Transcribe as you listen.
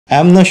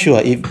I'm not sure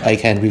if I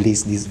can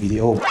release this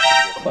video.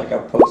 Like a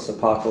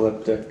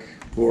post-apocalyptic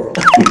world.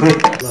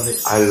 Love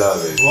it. I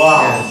love it.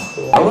 Wow. Yeah,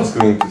 cool. I was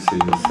going to say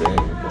the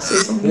same. Say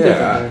something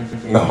Yeah.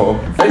 different. No.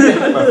 I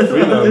get my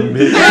freedom.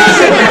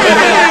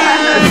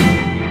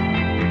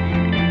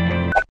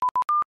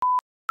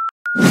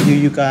 Do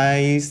you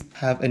guys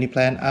have any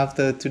plan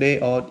after today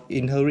or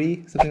in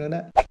hurry? Something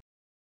like that?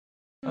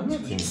 I'm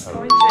not in a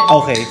hurry.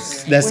 Okay,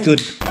 that's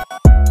good.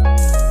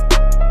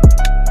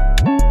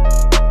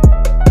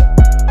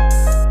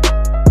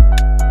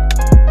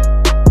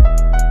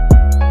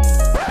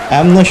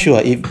 I'm not sure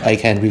if I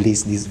can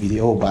release this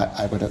video, but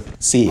I wanna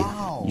see it.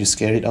 You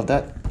scared of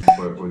that?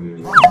 What do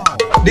you mean?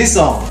 This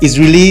song is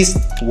released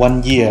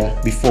 1 year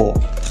before,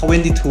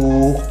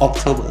 22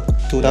 October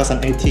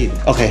 2018.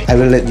 Okay, I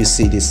will let you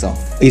see this song.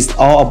 It's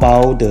all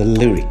about the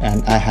lyric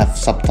and I have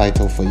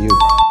subtitle for you.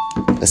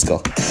 Let's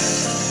go.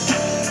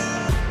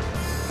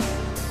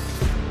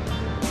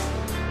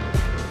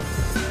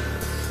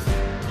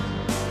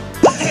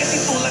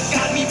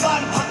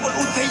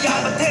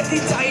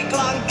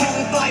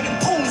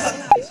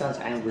 It sounds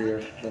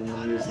angrier than the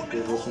music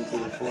we've listened to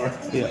before.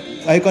 Yeah,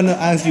 I'm gonna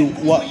ask you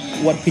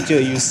what picture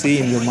you see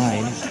in your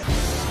mind.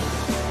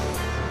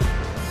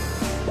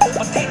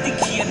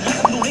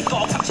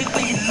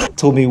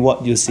 Tell me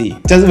what you see.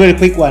 Just a very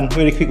quick one,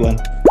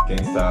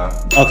 Gangsta.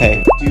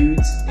 Okay,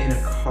 Dudes in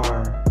a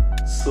car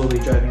slowly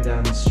driving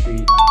down the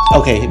street.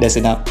 okay, that's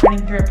enough.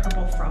 Running through a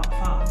purple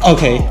fog.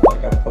 Okay.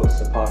 Like a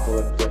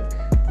post-apocalyptic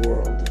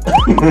world.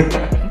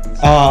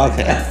 Oh,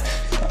 okay.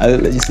 I will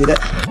let you see that.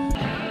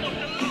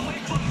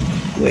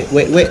 Wait.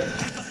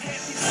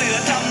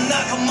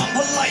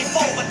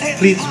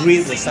 Please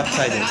read the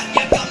subtitle.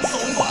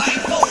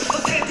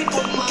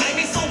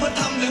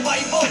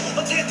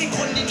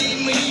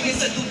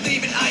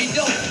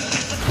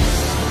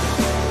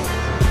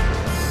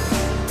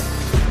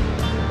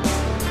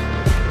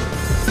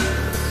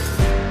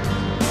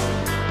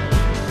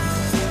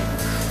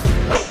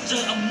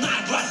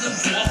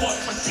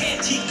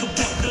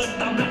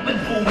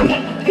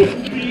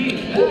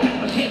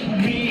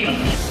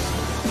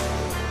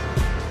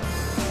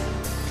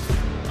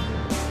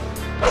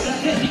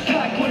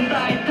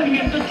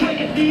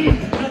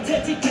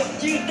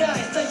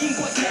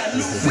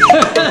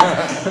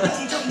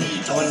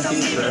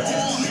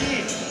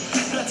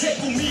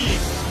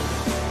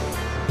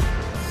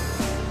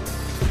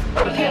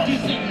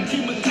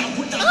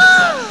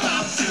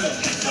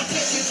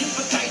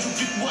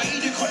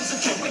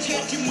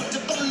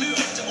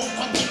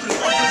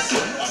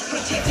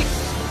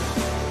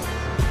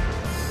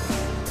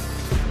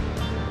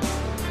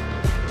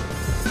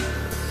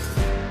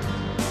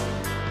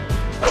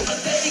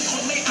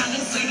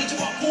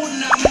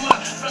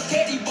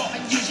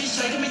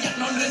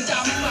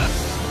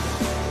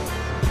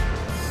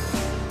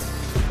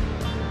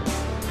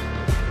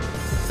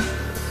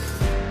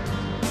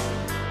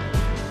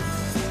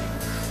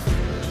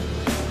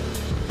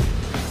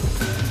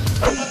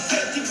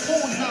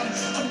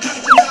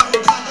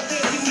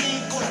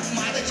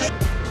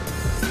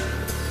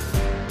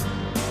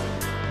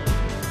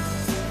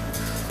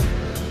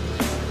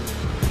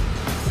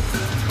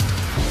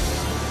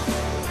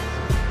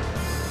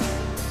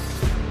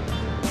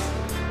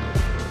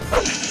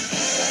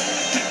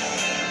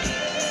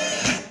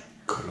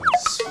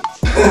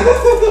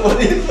 What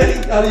do you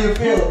think? How do you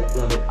feel?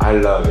 Love it. I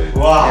love it.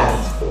 Wow.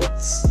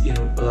 You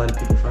know, a lot of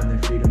people find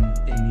their freedom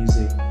in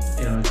music.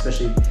 You know,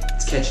 especially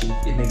it's catchy.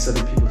 It makes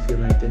other people feel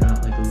like they're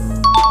not like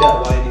alone.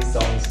 That's why this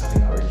song is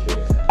coming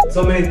out.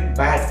 So many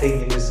bad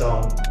things in this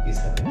song is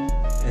happening.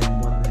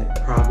 And one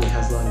that probably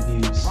has a lot of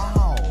views.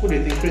 What do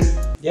you think, Chris?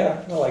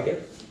 Yeah, I like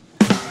it.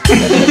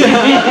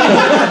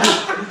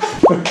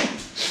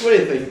 What do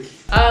you think?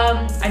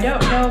 I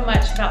don't know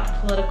much about the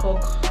political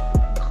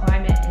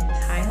climate in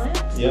Thailand.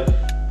 Yep.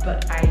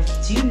 But I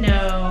do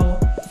know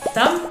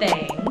some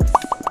things.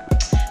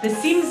 This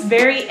seems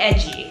very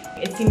edgy.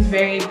 It seems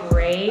very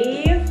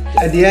brave.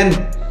 At the end,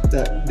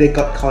 they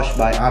got caught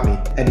by army.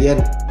 At the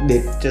end,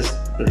 they just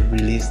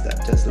released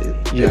that.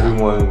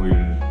 Everyone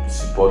will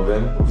support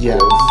them, of Yeah.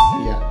 course.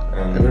 Yeah.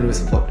 And Everyone will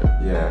support them.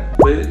 Yeah.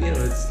 But you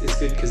know, it's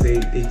good because they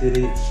did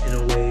it in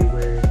a way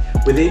where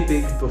were they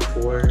big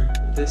before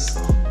this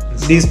song?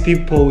 These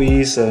people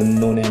is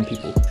no-name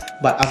people.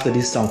 But after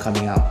this song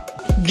coming out,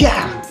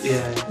 yeah,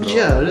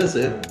 that's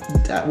it.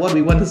 That what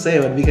we want to say,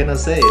 what we cannot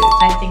say.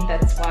 I think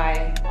that's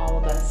why all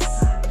of us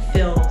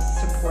feel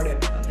supportive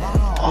of it.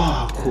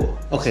 Oh, cool.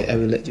 Okay, I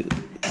will let you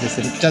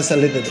listen. Just a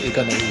little bit. It's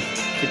gonna be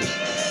finished.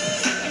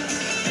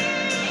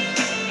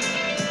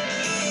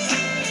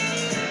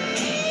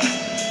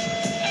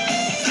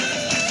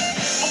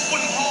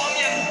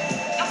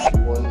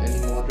 You want any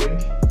more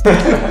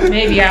drink?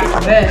 Maybe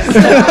after this.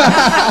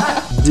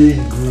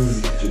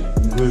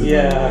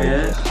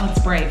 Yeah. That's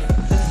brave.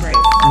 That's brave.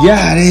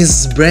 Yeah, it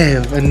is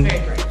brave and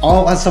Very brave.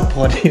 all us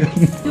support him.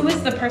 Who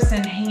is the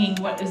person hanging?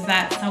 What is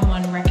that?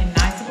 Someone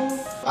recognizable?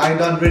 I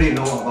don't really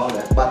know about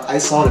that, but I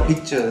saw the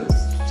pictures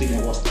since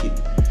I was a kid.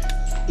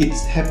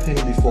 It's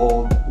happened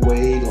before,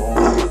 way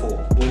long before,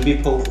 when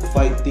people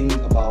fighting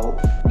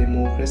about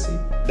democracy.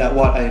 That's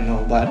what I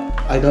know, but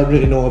I don't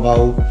really know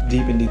about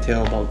deep in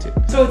detail about it.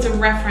 So it's a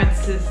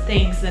reference to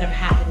things that have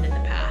happened in the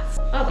past.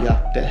 Okay.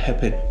 Yeah, that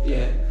happened.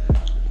 Yeah.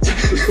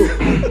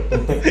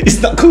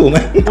 It's not cool,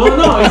 man. Well,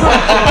 no, it's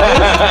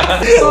not.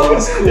 The song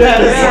is cool.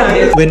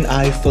 Yeah. When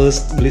I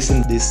first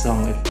listened to this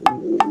song,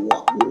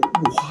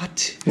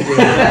 what?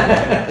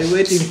 I'm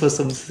waiting for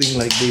something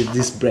like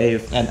this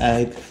brave, and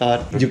I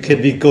thought you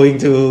could be going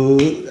to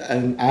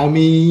an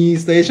army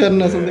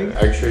station or something.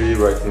 Actually,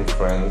 right in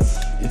France,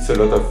 it's a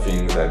lot of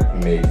things that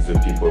make the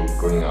people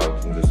going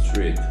out in the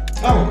street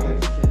and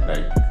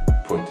like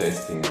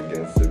protesting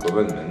against the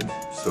government.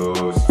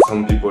 So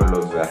some people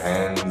lost their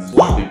hands,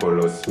 some people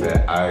lost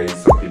their eyes,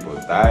 some people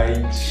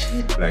died.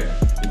 Like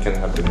it can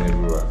happen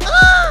everywhere.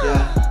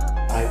 Yeah,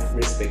 I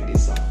respect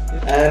this song.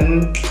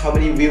 And how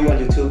many views on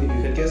YouTube, if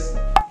you can guess?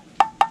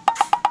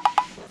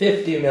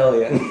 50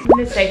 million. I'm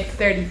gonna say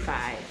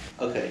 35.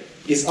 Okay,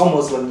 it's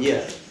almost 1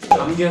 year.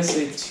 I'm gonna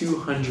say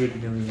 200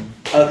 million.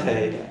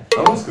 Okay. I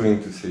was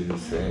going to say the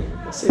same.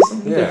 Say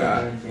something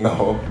Yeah, different.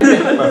 no.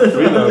 My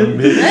freedom,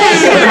 bitch.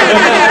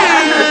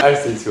 I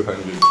say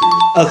 200 too.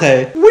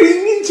 Okay. What do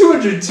you mean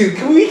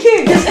 202? We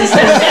can't guess the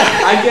same.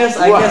 I guess.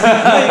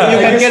 You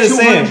can get the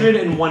same.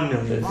 201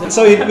 million.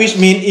 So which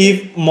means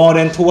if more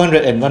than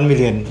 201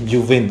 million,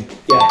 you win.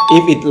 Yeah.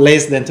 If it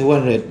less than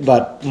 200,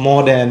 but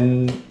more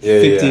than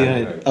 50,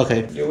 yeah.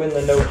 okay. You win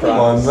the no Come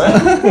on, prize.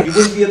 man. You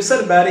wouldn't be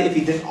upset about it if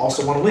he didn't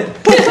also want to win.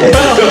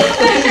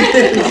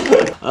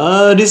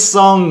 This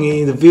song,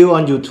 the view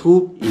on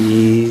YouTube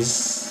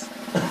is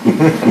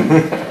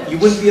You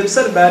wouldn't be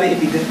upset about it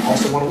if he didn't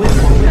also want to win.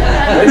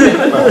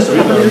 My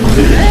freedom,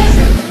 bitch.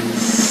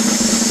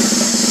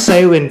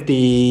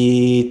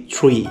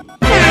 73 million.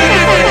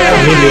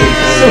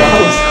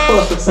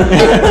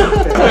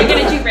 Are we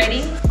gonna do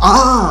ratings?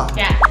 Ah,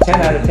 Yeah.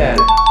 10 out of 10.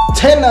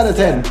 10 out of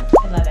 10.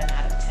 11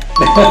 out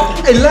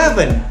of 10.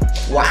 11.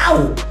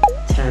 Wow.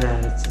 10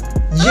 out of 10.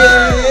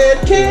 Yeah,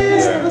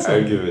 kiss. Yeah,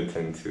 I'll give it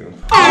 10 too.